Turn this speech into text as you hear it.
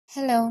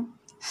Hello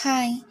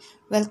hi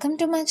welcome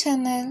to my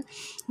channel.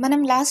 మనం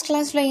last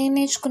క్లాస్లో ఏం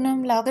నేర్చుకున్నాం?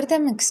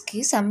 లాగరిథమిక్స్కి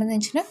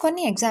సంబంధించిన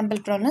కొన్ని ఎగ్జాంపుల్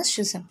ప్రాబ్లమ్స్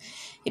చూసాం.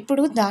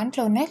 ఇప్పుడు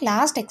దాంట్లోనే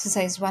లాస్ట్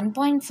ఎక్సర్సైజ్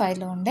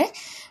 1.5లో ఉండే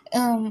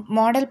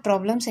మోడల్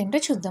ప్రాబ్లమ్స్ ఏంటో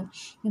చూద్దాం.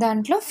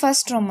 దాంట్లో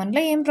ఫస్ట్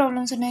రోమన్లో ఏం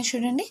ప్రాబ్లమ్స్ ఉన్నాయో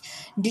చూడండి.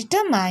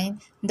 Determine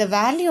the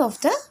value of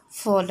the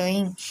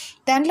following.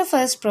 దాంట్లో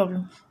first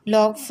problem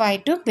log 5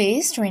 to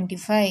base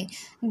 25.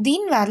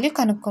 దీని వాల్యూ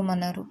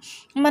కనుక్కోమన్నారు.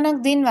 మనకు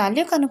దీని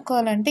వాల్యూ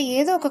కనుక్కోవాలంటే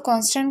ఏదో ఒక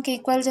కాన్స్టెంట్కి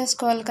ఈక్వల్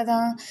చేసుకోవాలి కదా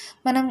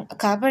మనం.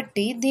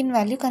 కాబట్టి దీని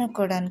వాల్యూ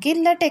కనుక్కోవడానికి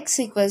let x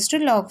equals to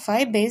log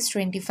 5 base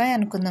 25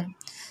 అనుకుందాం.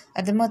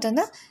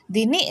 అర్థమవుతుందా?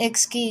 దీన్ని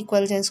ఎక్స్కి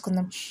ఈక్వల్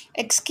చేసుకుందాం.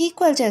 ఎక్స్కి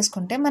ఈక్వల్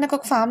చేసుకుంటే మనకు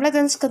ఒక ఫార్ములా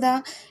తెలుసు కదా,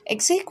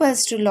 x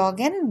equals to log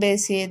n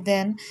base A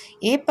then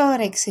A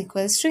power x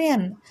equals to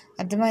n.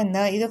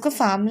 అర్థమైందా? ఇది ఒక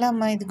ఫార్ములా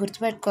అమ్మా, ఇది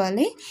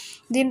గుర్తుపెట్టుకోవాలి.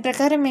 దీని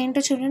ప్రకారం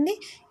ఏంటో చూడండి,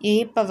 ఏ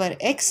power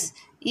x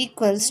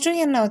equals to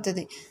n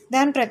అవుతుంది.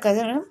 దాని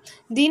ప్రకారం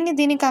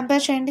దీన్ని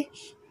కంపేర్ చేయండి.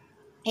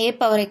 ఏ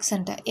పవర్ x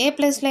అంట, ఏ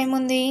ప్లేస్లో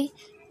ఏముంది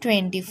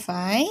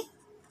 25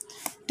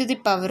 to the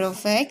power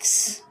of x.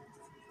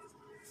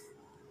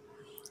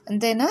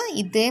 అంతేనా?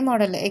 ఇదే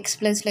మోడల్. ఎక్స్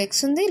ప్లేస్లో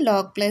ఎక్స్ ఉంది,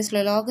 లాగ్ ప్లేస్లో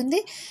లాగ్ ఉంది,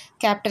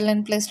 క్యాపిటల్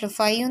ఎన్ ప్లేస్లో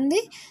 5 ఉంది,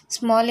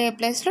 స్మాల్ ఏ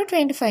ప్లేస్లో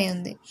 25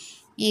 ఉంది.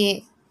 ఏ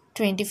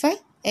 25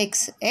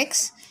 X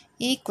X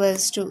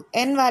equals to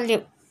N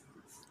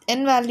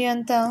value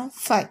అంతా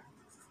 5.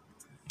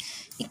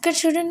 ఇక్కడ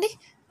చూడండి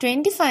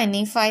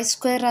 25ని 5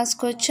 స్క్వేర్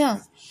రాసుకోవచ్చా?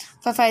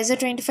 5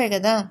 25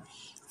 కదా.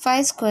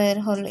 5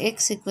 square whole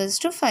X equals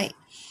to 5.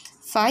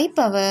 5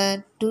 power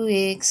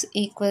 2x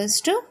equals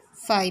to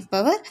 5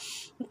 power,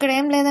 ఇక్కడ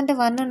ఏం లేదంటే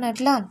 1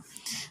 ఉన్నట్లా.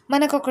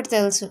 మనకు ఒకటి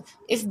తెలుసు,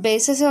 if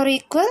bases are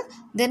equal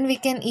then we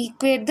can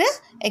equate the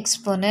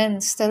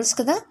exponents. తెలుసు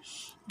కదా,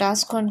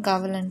 రాసుకోండి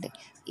కావాలంటే.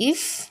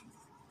 If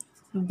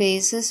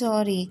bases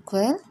are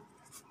equal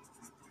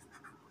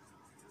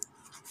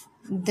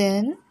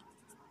then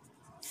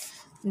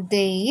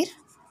their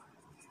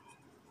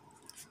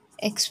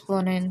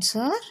exponents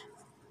are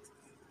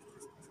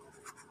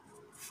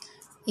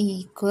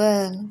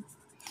equal.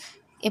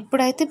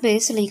 ఎప్పుడైతే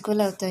బేస్లు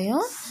ఈక్వల్ అవుతాయో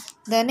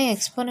దాని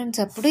ఎక్స్పోనెంట్స్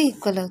అప్పుడు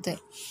ఈక్వల్ అవుతాయి.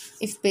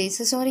 If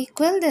bases are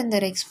equal then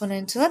there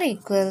exponents are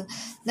equal.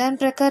 దాని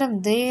ప్రకారం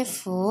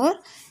దేర్ఫోర్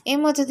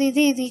ఏమవుతుంది,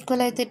 ఇది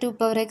ఈక్వల్ అయితే 2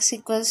 power x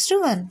equals to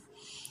 1,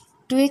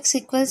 2x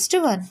equals to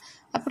 1.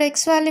 అప్పుడు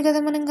x వాల్యూ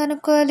కదా మనం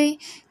కనుక్కోవాలి.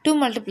 2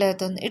 మల్టిప్లై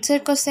అవుతుంది, ఇటు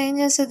సైడ్కి వస్తే ఏం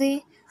చేస్తుంది,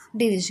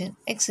 డివిజన్.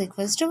 x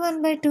equals to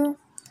 1/2.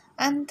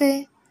 అంతే,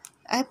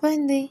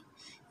 అయిపోయింది.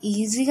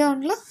 ఈజీగా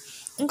ఉండలో.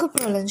 ఇంకో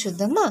ప్రాబ్లం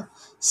చూద్దామా.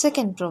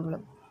 Second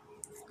problem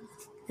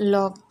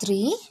log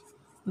 3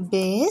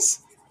 base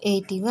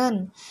 81.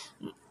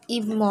 ఈ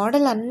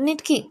మోడల్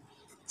అన్నిటికీ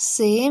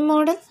same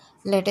model.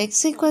 Let x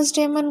equals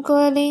to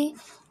ఏమనుకోవాలి,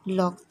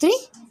 log 3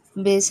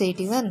 బేస్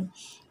 81.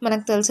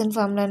 మనకు తెలిసిన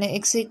ఫార్ములానే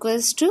x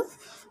equals to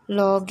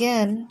log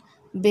n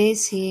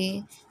base A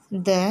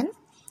then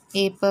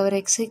A power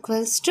x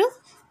equals to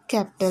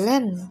capital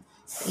N.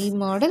 ఈ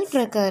మోడల్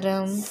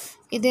ప్రకారం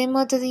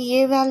ఇదేమవుతుంది,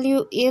 ఏ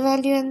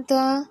వాల్యూ ఎంత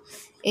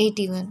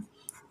 81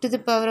 to the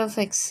power of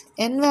x,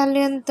 n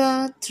value ఎంత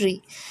 3.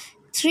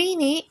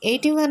 3ని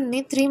 81ని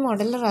 3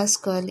 మోడల్లో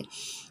రాసుకోవాలి.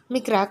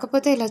 మీకు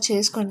రాకపోతే ఇలా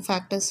చేసుకోండి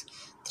ఫ్యాక్టర్స్.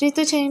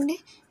 3తో చేయండి.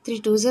 3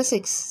 2s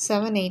 6,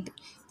 7 8,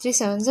 3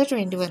 7s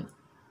 21,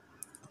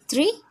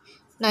 3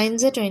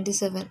 9s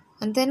 27.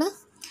 అంతేనా?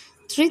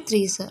 3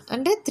 3s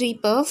అంటే 3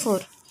 power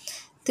 4.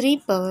 3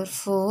 power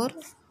 4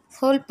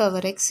 whole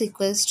power x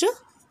equals to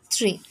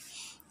 3.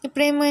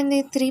 ఇప్పుడు ఏమైంది,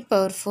 3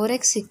 పవర్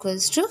 4x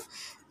ఈక్వల్స్ టు,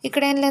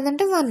 ఇక్కడ ఏం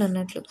లేదంటే 1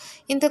 ఉన్నట్లు.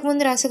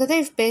 ఇంతకుముందు రాసే కదా,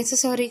 if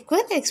bases are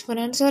equal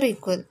exponents are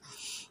equal.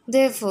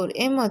 Therefore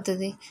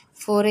ఏమవుతుంది,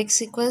 4x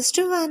ఈక్వల్స్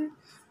టు 1.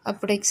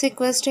 అప్పుడు x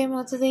ఈక్వల్స్ టు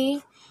ఏమవుతుంది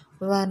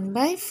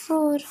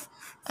 1/4.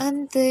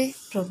 అంతే,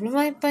 ప్రాబ్లం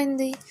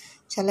అయిపోయింది.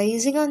 చాలా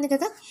ఈజీగా ఉంది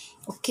కదా.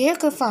 ఒకే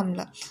ఒక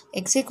formula,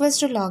 x equals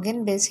to log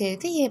n base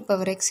అయితే ఏ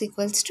power x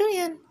equals to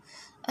n.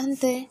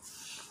 అంతే.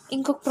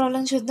 ఇంకొక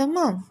ప్రాబ్లం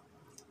చూద్దామా.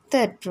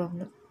 Third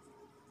problem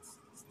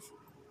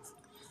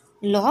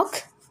log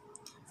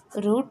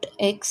root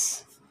x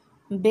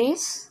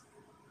base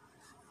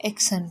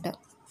X అంట.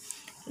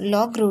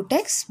 log root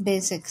x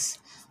base X.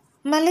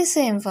 మళ్ళీ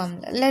same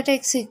formula, let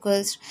X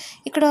equals,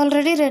 ఇక్కడ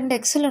ఆల్రెడీ 2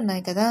 ఎక్స్లు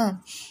ఉన్నాయి కదా,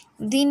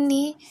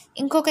 దీన్ని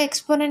ఇంకొక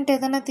ఎక్స్పోనెంట్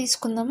ఏదైనా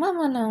తీసుకుందామా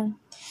మనం.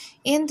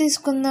 ఏం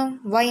తీసుకుందాం,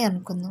 y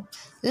అనుకుందాం.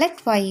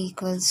 Let y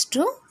equals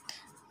to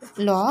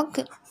log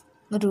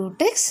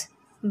root x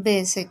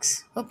base X.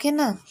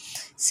 ఓకేనా?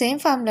 సేమ్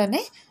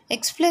ఫార్ములానే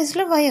ఎక్స్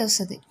ప్లేస్లో y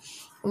వస్తుంది.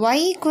 y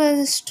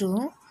equals to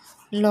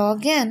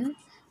log n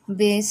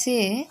base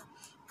A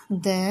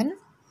then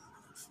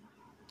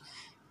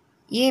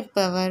A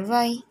power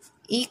y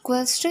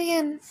equals to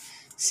n.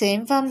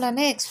 Same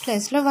ఫార్ములానే X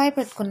ప్లేస్లో y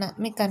పెట్టుకున్నా,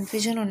 మీకు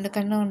కన్ఫ్యూజన్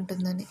ఉండకుండా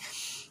ఉంటుందని.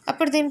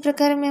 అప్పుడు దీని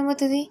ప్రకారం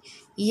ఏమవుతుంది,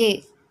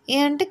 ఏ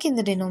అంటే కింద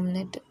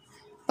డినోమినేటర్,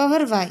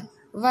 పవర్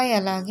y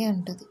అలాగే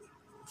ఉంటుంది.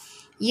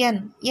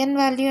 n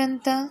వాల్యూ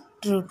ఎంత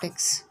రూట్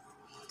ఎక్స్.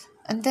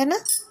 అంతేనా?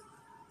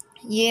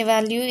 ఏ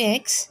value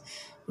x,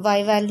 y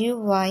value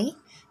y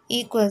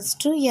equals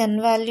to n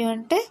value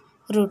అంటే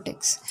రూట్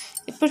ఎక్స్.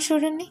 ఇప్పుడు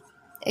చూడండి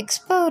x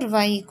power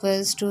y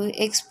equals to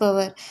x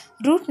power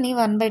రూట్ని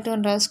 1/2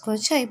 అని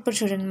రాసుకోవచ్చా? ఇప్పుడు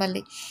చూడండి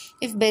మళ్ళీ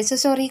if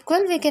bases are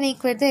equal we can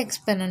equate the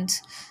ఎక్స్పెనెంట్స్.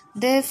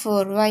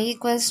 Therefore y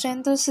equals to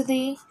ఎంత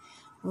వస్తుంది?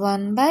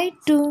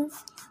 1/2.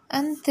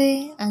 అంతే,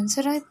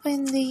 ఆన్సర్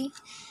అయిపోయింది.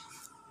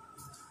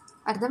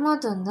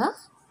 అర్థమవుతుందా?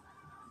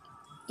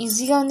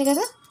 ఈజీగా ఉంది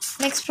కదా.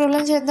 నెక్స్ట్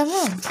ప్రాబ్లం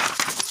చేద్దాము.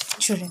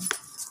 చూడండి,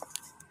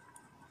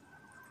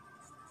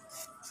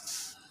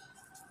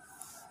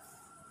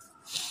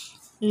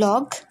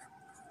 log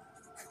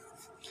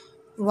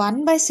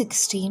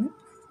 1/16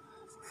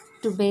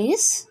 to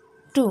base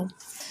 2.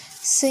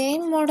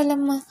 Same model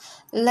అమ్మ.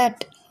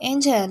 లెట్ ఏం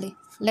చేయాలి?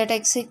 Let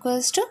x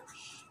equals to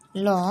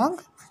log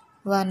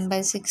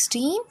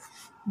 1/16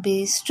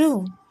 base 2.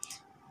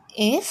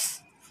 If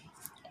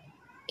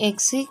x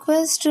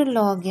equals to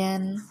log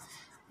n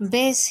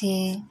base a,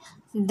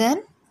 then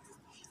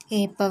a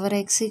power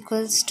x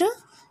equals to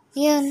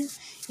n.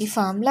 ఈ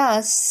ఫార్ములా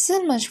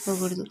అస్సలు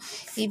మర్చిపోకూడదు.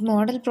 ఈ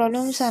మోడల్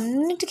ప్రాబ్లమ్స్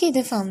అన్నిటికీ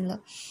ఇదే ఫార్ములా.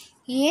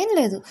 ఏం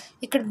లేదు,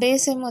 ఇక్కడ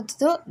బేస్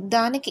ఏమవుతుందో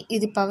దానికి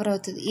ఇది పవర్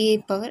అవుతుంది. ఏ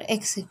పవర్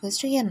ఎక్స్ ఈక్వల్స్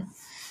టు ఎన్.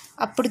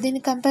 అప్పుడు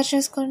దీన్ని కంపేర్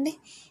చేసుకోండి.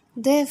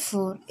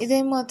 దేర్ఫోర్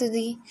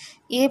ఇదేమవుతుంది?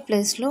 ఏ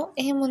ప్లేస్లో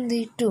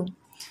ఏముంది? 2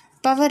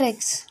 power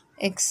X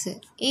X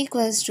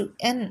equals to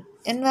N.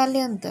 N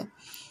value ఎంత?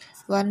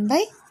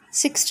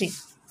 1/16.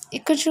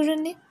 ఇక్కడ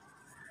చూడండి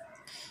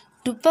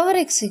 2 పవర్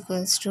ఎక్స్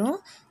ఈక్వల్స్ టు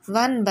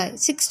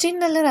 1/16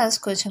 అలా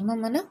రాసుకోవచ్చమ్మా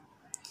మనం.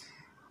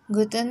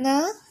 గుర్తుందా?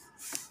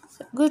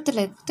 గుర్తు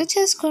లేకపోతే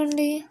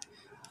చేసుకోండి.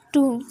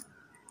 2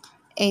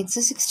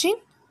 8 16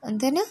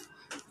 అంతేనా?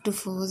 2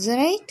 4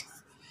 8,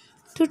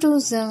 2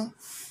 2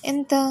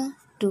 ఎంత?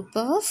 2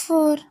 పవర్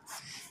 4.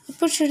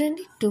 ఇప్పుడు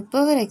చూడండి 2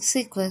 పవర్ ఎక్స్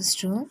ఈక్వల్స్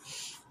టు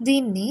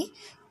దీన్ని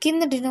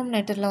కింద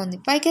డినామినేటర్లో ఉంది,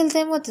 పైకి వెళ్తే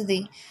ఏమవుతుంది?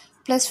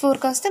 +4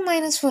 కాస్తే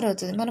 -4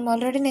 అవుతుంది. మనం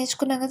ఆల్రెడీ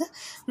నేర్చుకున్నాం కదా.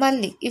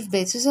 మళ్ళీ if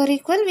bases are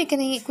equal we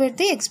can equate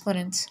the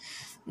exponents.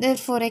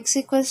 Therefore X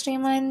equals to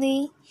ఏమైంది?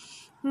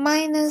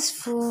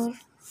 -4.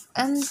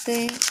 అంతే,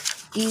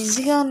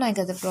 ఈజీగా ఉన్నాయి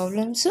కదా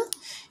ప్రాబ్లమ్స్.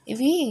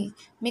 ఇవి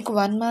మీకు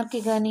 1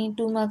 మార్క్కి కానీ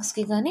 2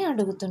 మార్క్స్కి కానీ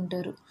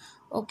అడుగుతుంటారు.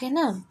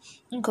 ఓకేనా?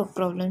 ఇంకొక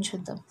ప్రాబ్లం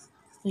చూద్దాం.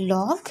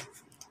 Log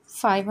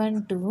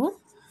 5/2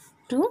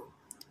 to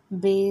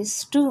base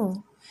 2.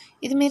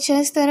 ఇది మీరు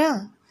చేస్తారా?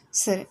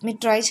 సరే, మీరు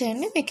ట్రై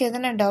చేయండి. మీకు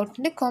ఏదైనా డౌట్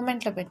ఉంటే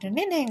కామెంట్లో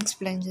పెట్టండి, నేను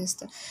ఎక్స్ప్లెయిన్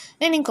చేస్తాను.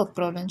 నేను ఇంకొక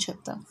ప్రాబ్లం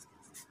చెప్తాను.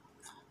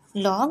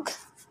 Log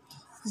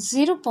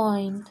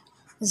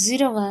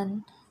 0.01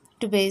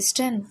 to base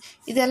 10.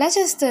 ఇది ఎలా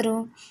చేస్తారు?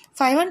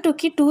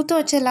 5/2కి 2తో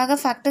వచ్చేలాగా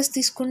ఫ్యాక్టర్స్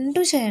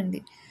తీసుకుంటూ చేయండి.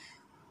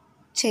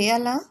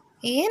 చేయాలా?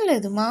 ఏం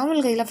లేదు,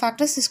 మామూలుగా ఇలా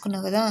ఫ్యాక్టర్స్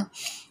తీసుకున్నావు కదా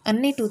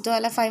అన్నీ 2తో,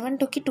 అలా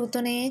 5/2కి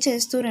 2తోనే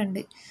చేస్తూ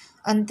రండి.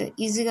 అంతే,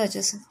 ఈజీగా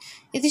వచ్చేస్తుంది.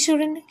 ఇది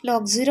చూడండి,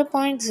 లాగ్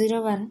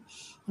 0.01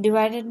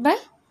 డివైడెడ్ బై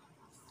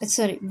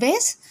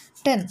బేస్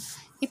 10.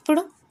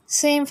 ఇప్పుడు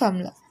same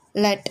formula.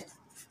 Let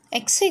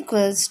x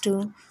equals to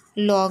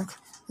log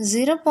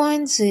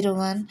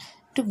 0.01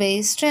 to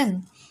base 10.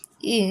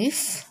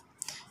 If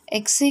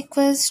x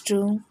equals to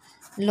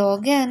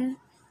log n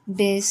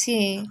base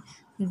a,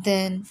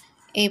 then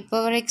a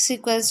power x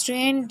equals to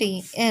ఏంటి?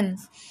 n.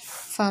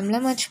 ఫార్ములా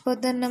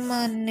మర్చిపోద్దన్నమ్మా,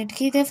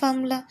 అన్నిటికీ ఇదే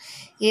ఫార్ములా.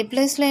 ఏ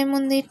ప్లేస్లో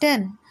ఏముంది?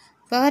 10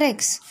 power x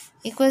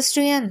equals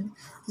to n.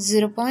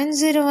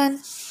 0.01.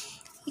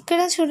 ఇక్కడ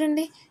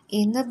చూడండి,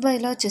 ఏందబ్బా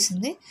ఇలా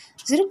వచ్చేసింది?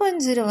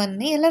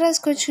 0.01ని ఎలా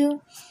రాసుకోవచ్చు?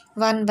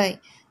 1/,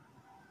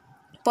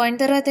 పాయింట్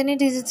తర్వాత ఎన్ని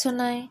డిజిట్స్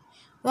ఉన్నాయి?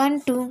 1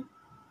 2.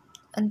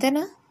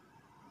 అంతేనా?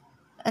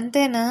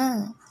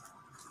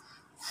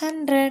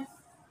 100.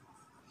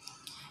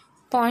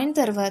 పాయింట్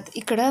తర్వాత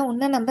ఇక్కడ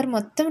ఉన్న నెంబర్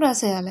మొత్తం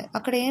రాసేయాలి.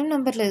 అక్కడ ఏం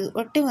నెంబర్ లేదు,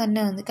 ఒట్టి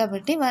 1 ఉంది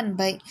కాబట్టి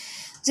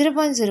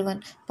 1/0.01.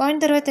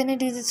 పాయింట్ తర్వాత ఎన్ని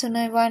డిజిట్స్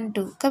ఉన్నాయి? 1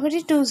 2, కాబట్టి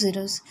 2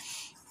 zeros.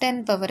 10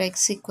 power x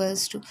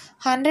equals to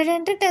 100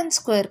 అంటే 10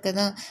 స్క్వేర్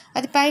కదా,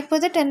 అది పైకి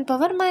పోతే 10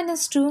 పవర్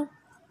 -2.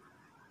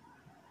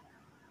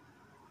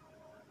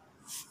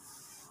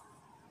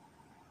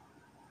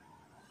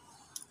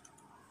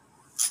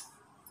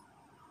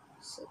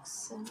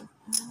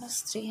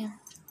 -3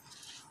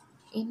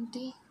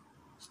 ఏంటి?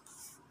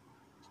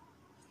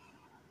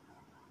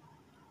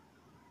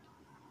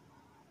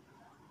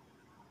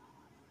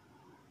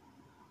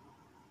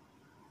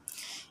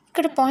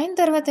 ఇక్కడ పాయింట్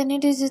తర్వాత ఎన్ని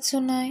డిజిట్స్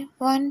ఉన్నాయి?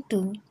 1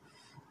 2,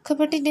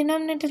 కాబట్టి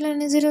డినామినేటర్లో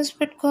ఎన్ని జీరోస్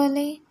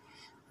పెట్టుకోవాలి?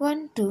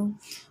 1 2.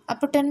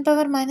 అప్పుడు 10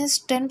 power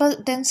 -10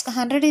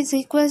 100 is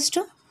equals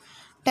to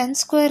 10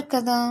 square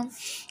కదా,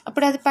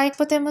 అప్పుడు అది పైకి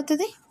పోతే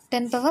ఏమవుతుంది?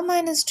 10 power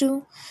 -2.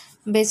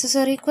 Bases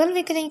are equal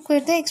we can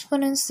equate the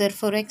exponents.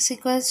 Therefore x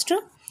equals to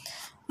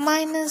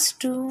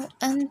 -2.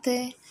 అంతే,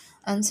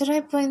 ఆన్సర్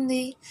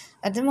అయిపోయింది.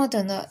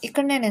 అర్థమవుతుందా?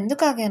 ఇక్కడ నేను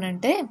ఎందుకు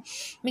ఆగానంటే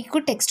మీకు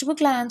టెక్స్ట్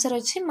బుక్లో ఆన్సర్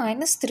వచ్చి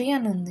 -3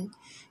 అని ఉంది,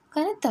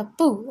 కానీ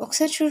తప్పు.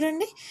 ఒకసారి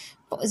చూడండి,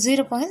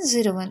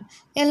 0.01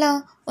 ఎలా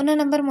ఉన్న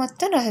నెంబర్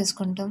మొత్తం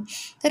రాసేసుకుంటాం.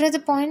 తర్వాత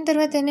పాయింట్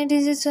తర్వాత ఎన్ని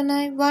డిజిట్స్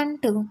ఉన్నాయి? 1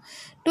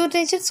 2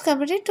 డిజిట్స్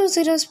కాబట్టి 2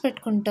 zeros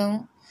పెట్టుకుంటాం.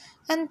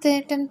 అంతే,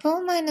 10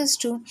 పవర్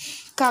 -2.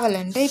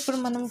 కావాలంటే ఇప్పుడు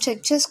మనం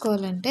చెక్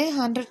చేసుకోవాలంటే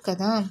 100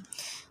 కదా,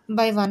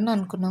 by 1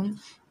 అనుకున్నాం.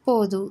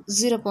 పోదు,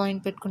 0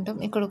 పాయింట్ పెట్టుకుంటాం,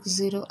 ఇక్కడ ఒక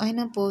 0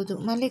 అయినా పోదు,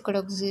 మళ్ళీ ఇక్కడ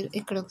ఒక 0,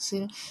 ఇక్కడ ఒక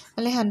 0,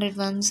 మళ్ళీ 100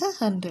 వన్స్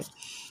 100.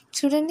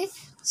 చూడండి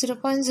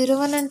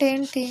 0.01 అంటే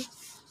ఏంటి,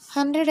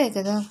 100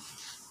 కదా,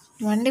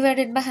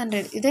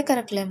 1/100 ఇదే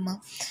కరెక్ట్ లెమ్మా.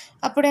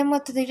 అప్పుడు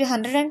ఏమవుతుంది,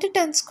 100 అంటే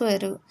 10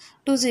 స్క్వేర్,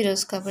 2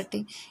 zeros కాబట్టి.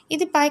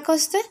 ఇది పైకి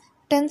వస్తే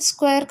 10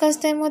 స్క్వేర్కి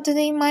వస్తే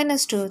ఏమవుతుంది,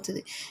 -2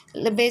 అవుతుంది.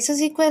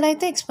 బేసెస్ ఈక్వల్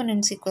అయితే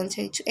ఎక్స్పోనెంట్స్ ఈక్వల్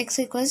చేయొచ్చు, x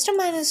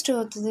 -2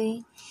 అవుతుంది.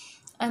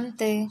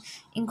 అంతే.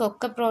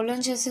 ఇంకొక ప్రాబ్లం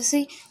చేసేసి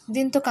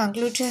దీంతో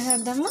కంక్లూడ్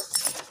చేసేద్దామా.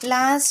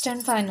 Last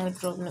and final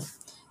problem.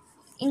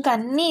 ఇంకా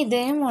అన్నీ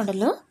ఇదే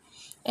మోడలు.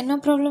 ఎన్నో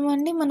ప్రాబ్లం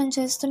అండి మనం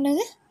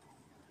చేస్తున్నది,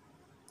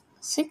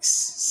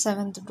 6th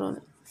 7th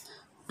problem.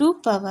 2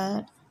 power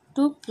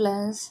 2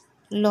 plus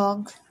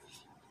log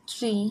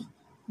 3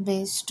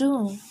 base 2.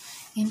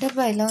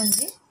 ఏంటబ్బా ఇలా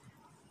ఉంది,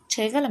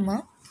 చేయగలమా?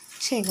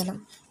 చేయగలం.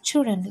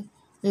 చూడండి,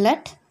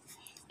 let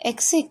x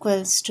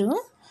equals to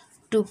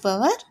 2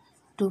 power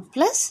 2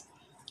 plus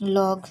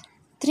log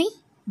 3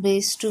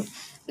 base 2.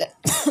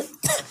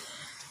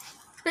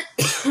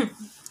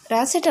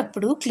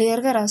 రాసేటప్పుడు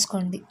క్లియర్గా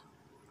రాసుకోండి,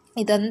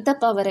 ఇదంతా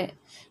పవరే,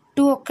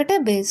 2 ఒక్కటే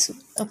బేసు,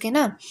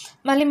 ఓకేనా.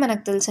 మళ్ళీ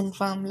మనకు తెలిసిన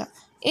formula,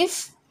 if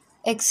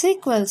x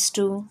equals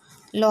to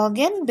log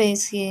n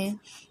base a,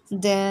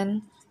 then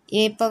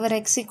a power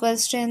x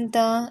equals to ఎంత,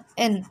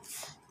 n,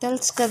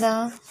 తెలుసు కదా.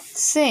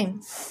 సేమ్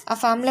ఆ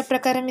ఫార్ములా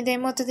ప్రకారం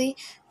ఇదేమవుతుంది,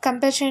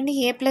 కంపేర్ చేయండి.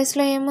 ఏ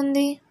ప్లేస్లో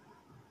ఏముంది,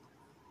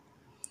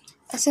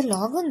 అసలు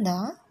లాగ్ ఉందా,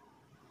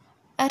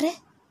 అరే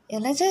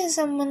ఎలా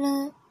చేసాం మనం,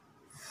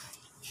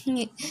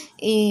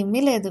 ఏమీ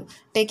లేదు.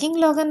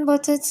 టేకింగ్ లాగ్ అని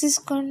బోత్ సైడ్స్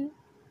తీసుకోండి.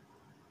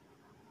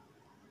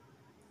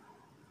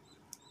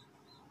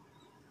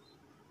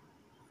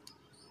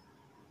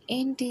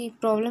 ఏంటి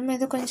ప్రాబ్లం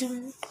ఏదో కొంచెం,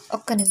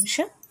 ఒక్క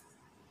నిమిషం.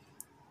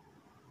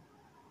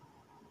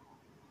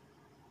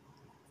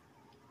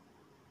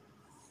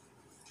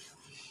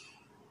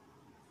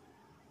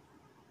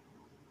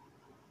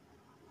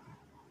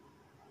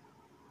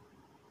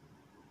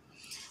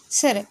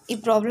 సరే, ఈ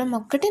ప్రాబ్లం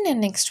ఒక్కటి నేను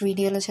నెక్స్ట్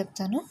వీడియోలో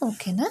చెప్తాను,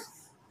 ఓకేనా.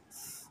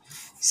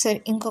 సరే,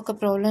 ఇంకొక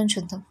ప్రాబ్లం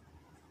చూద్దాం.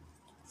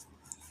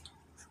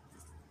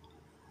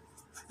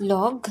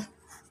 లాగ్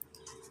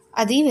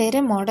అది వేరే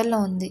మోడల్లో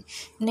ఉంది,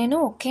 నేను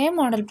ఒకే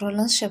మోడల్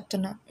ప్రాబ్లమ్స్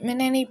చెప్తున్నా.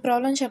 నేను ఈ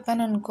ప్రాబ్లం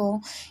చెప్పాను అనుకో,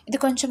 ఇది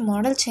కొంచెం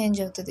మోడల్ చేంజ్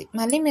అవుతుంది,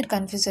 మళ్ళీ మీరు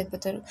కన్ఫ్యూజ్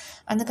అయిపోతారు.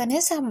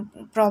 అందుకనేసి ఆ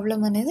ప్రాబ్లం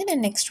అనేది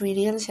నేను నెక్స్ట్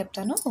వీడియోలో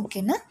చెప్తాను,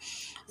 ఓకేనా.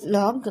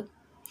 Log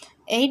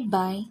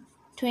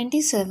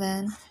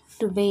 8/27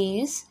 to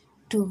base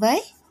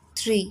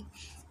 2/3.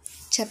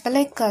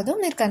 చెప్పలేక కాదు,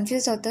 మీరు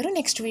కన్ఫ్యూజ్ అవుతారు.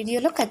 నెక్స్ట్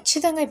వీడియోలో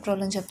ఖచ్చితంగా ఈ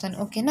ప్రాబ్లం చెప్తాను,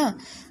 ఓకేనా.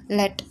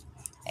 Let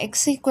x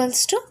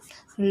equals to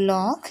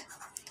log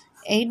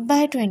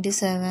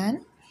 8/27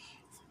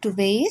 to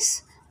base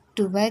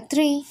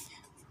 2/3.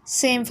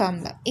 Same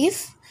formula. If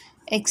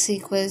x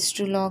equals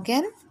to log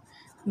n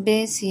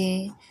base a,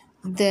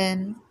 then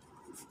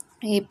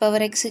a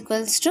power x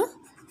equals to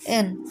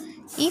n.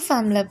 ఈ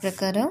ఫార్ములా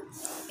ప్రకారం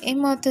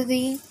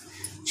ఏమవుతుంది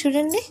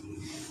చూడండి,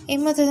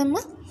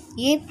 ఏమవుతుందమ్మా,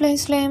 ఏ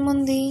ప్లేస్లో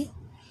ఏముంది,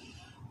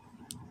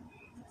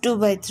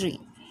 2/3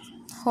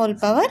 whole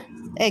power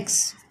x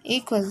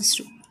equals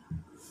to,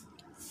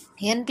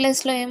 n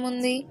ప్లేస్లో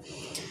ఏముంది,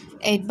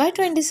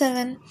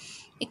 8/27.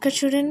 ఇక్కడ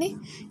చూడండి,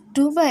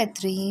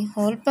 2/3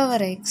 whole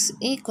power x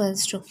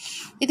equals to,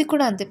 ఇది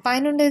కూడా అంతే,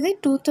 పైన ఉండేది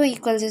 2తో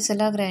ఈక్వల్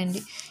చేసేలాగా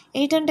రాయండి.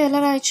 8 అంటే ఎలా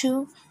రాయొచ్చు,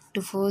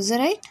 2 4s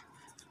 8,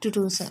 2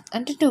 2s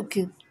అంటే 2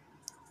 క్యూబ్,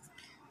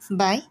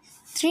 బై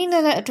 3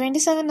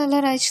 ఎలా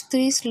రాయొచ్చు,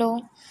 3స్లో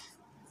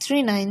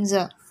 3 9s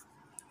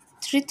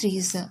 3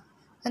 3s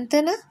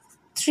అంతేనా,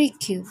 3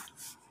 క్యూబ్.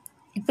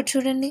 ఇప్పుడు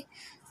చూడండి,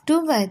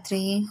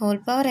 2/3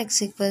 whole power x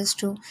equals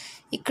to,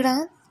 ఇక్కడ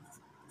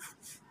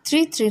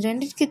 3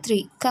 రెండింటికి 3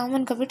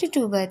 కామన్ కాబట్టి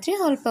 2/3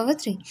 whole power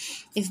 3.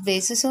 If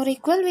bases are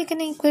equal we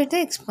can equate the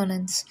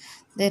exponents,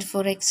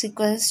 therefore x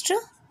equals to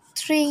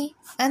 3.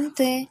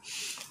 అంతే.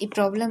 ఈ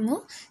ప్రాబ్లము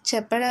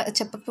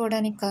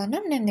చెప్పకపోవడానికి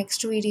కారణం, నేను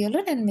నెక్స్ట్ వీడియోలో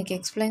నేను మీకు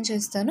ఎక్స్ప్లెయిన్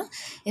చేస్తాను,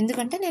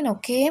 ఎందుకంటే నేను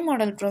ఒకే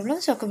మోడల్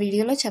ప్రాబ్లమ్స్ ఒక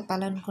వీడియోలో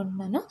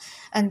చెప్పాలనుకుంటున్నాను,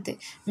 అంతే.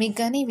 మీకు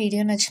కానీ ఈ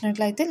వీడియో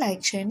నచ్చినట్లయితే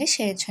లైక్ చేయండి,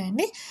 షేర్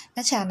చేయండి,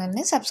 నా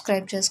ఛానల్ని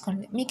సబ్స్క్రైబ్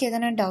చేసుకోండి. మీకు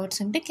ఏదైనా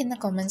డౌట్స్ ఉంటే కింద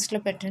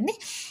కామెంట్స్లో పెట్టండి,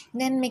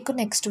 నేను మీకు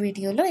నెక్స్ట్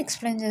వీడియోలో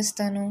ఎక్స్ప్లెయిన్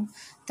చేస్తాను.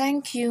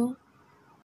 Thank you.